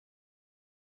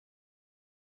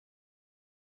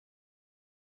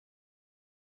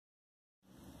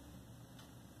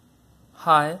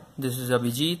Hi, this is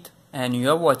Abhijit and you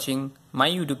are watching my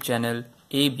YouTube channel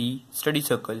AB Study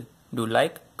Circle. Do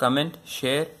like, comment,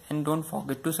 share and don't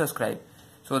forget to subscribe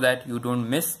so that you don't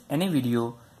miss any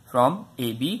video from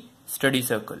AB Study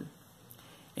Circle.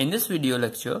 In this video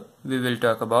lecture, we will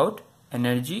talk about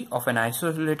energy of an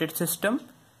isolated system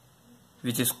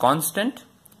which is constant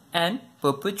and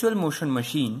perpetual motion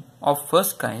machine of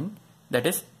first kind, that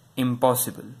is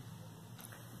impossible.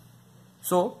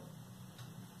 So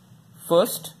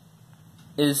first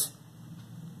is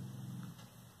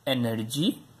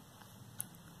energy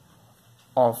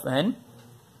of an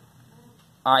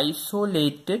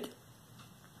isolated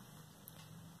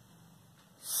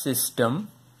system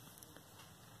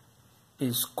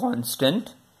is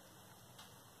constant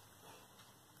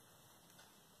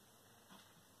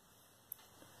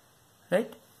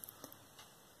right?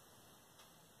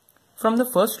 From the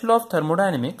first law of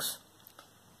thermodynamics,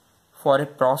 for a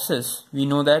process, we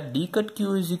know that d cut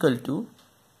q is equal to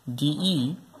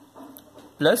dE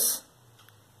plus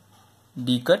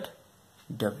d cut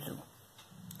w.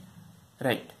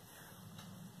 Right.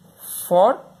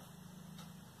 For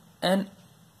an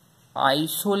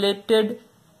isolated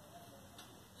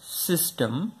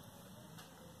system,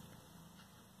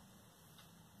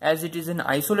 as it is an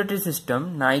isolated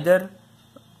system, neither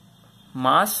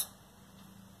mass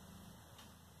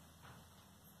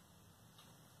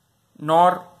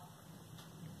nor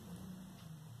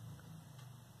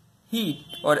heat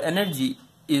or energy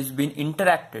is being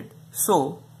interacted.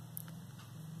 So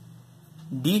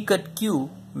d cut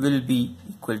q will be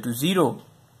equal to 0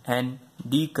 and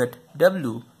d cut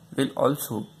w will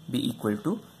also be equal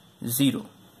to 0.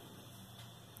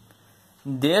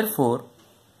 Therefore,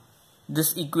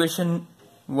 this equation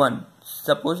 1,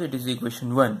 suppose it is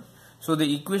equation 1. So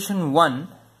the equation 1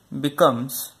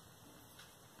 becomes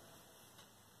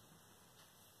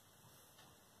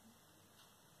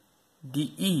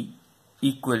dE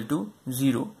equal to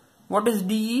 0. What is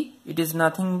dE? It is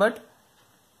nothing but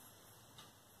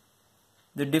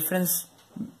the difference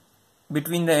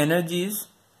between the energies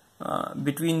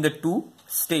between the two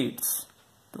states.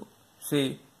 So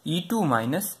say E2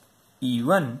 minus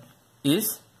E1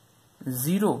 is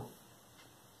 0,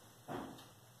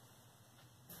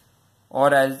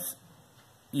 or as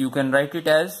you can write it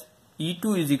as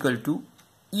E2 is equal to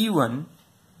E1,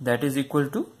 that is equal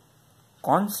to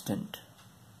constant.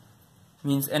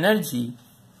 Means energy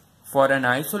for an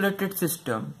isolated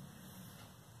system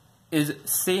is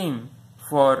same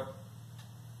for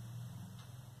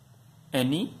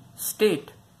any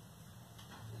state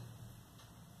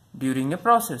during a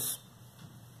process.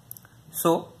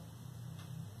 So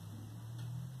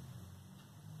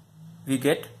we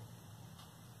get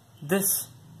this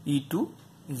E2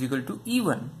 is equal to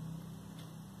E1,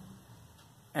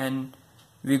 and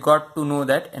we got to know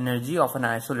that energy of an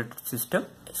isolated system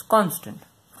is constant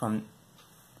from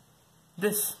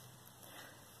this.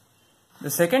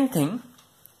 The second thing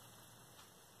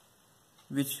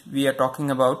which we are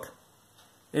talking about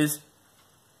is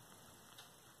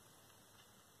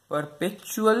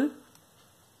perpetual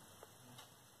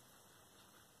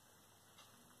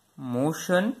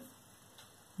motion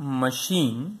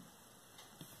machine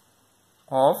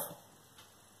of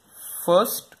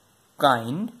first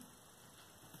kind,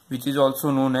 which is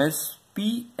also known as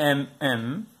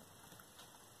PMM-1,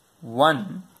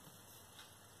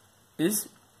 is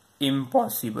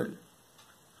impossible.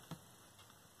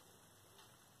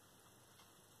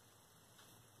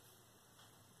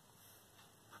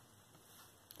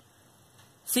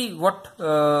 See what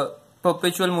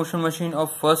perpetual motion machine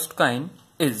of first kind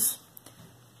is.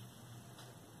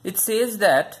 It says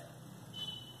that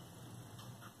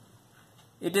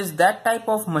it is that type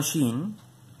of machine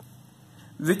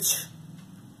which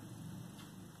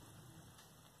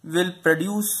will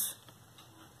produce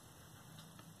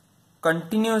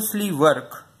continuously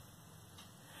work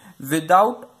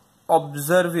without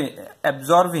absorbing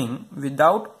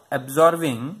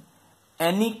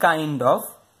any kind of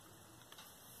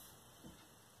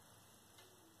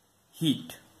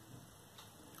heat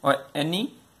or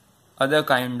any other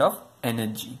kind of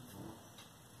energy.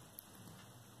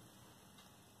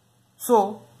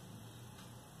 So,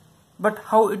 but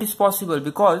how it is possible?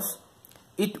 Because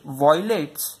it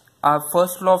violates our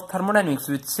first law of thermodynamics,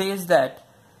 which says that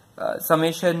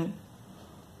summation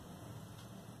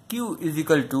Q is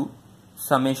equal to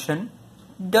summation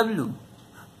W,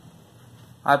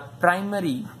 our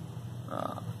primary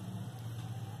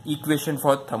equation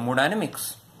for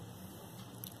thermodynamics,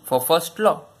 for first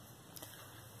law.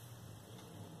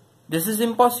 This is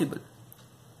impossible.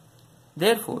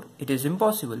 Therefore, it is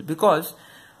impossible because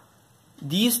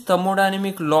these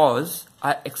thermodynamic laws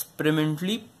are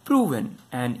experimentally proven,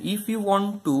 and if you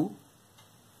want to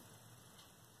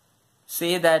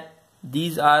say that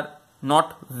these are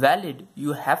not valid,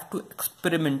 you have to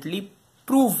experimentally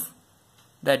prove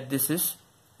that this is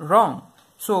wrong.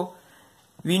 So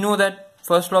we know that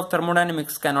first law of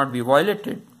thermodynamics cannot be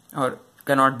violated or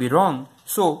cannot be wrong.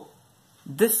 So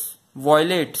this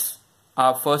violates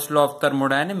our first law of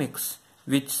thermodynamics,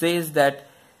 which says that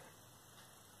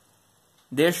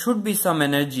there should be some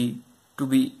energy to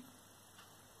be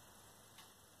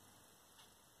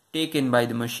taken by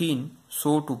the machine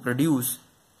so to produce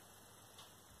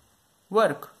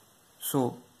work.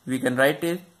 So we can write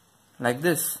it like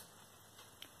this: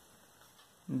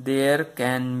 there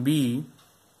can be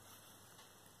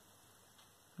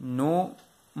no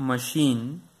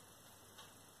machine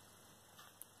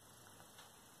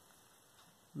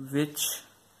which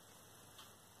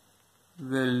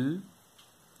will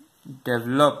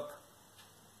develop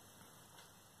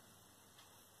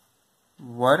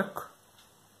work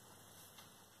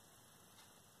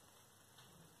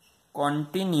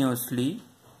continuously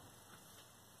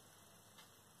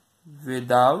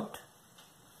without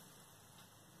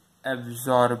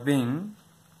absorbing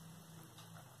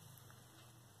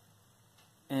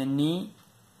any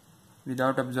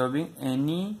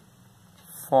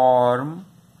form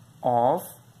of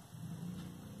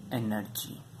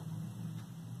energy.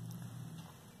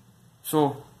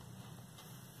 So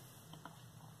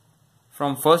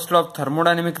from first law of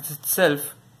thermodynamics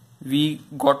itself, we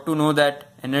got to know that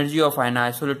energy of an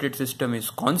isolated system is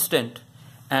constant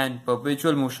and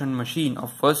perpetual motion machine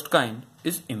of first kind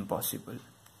is impossible.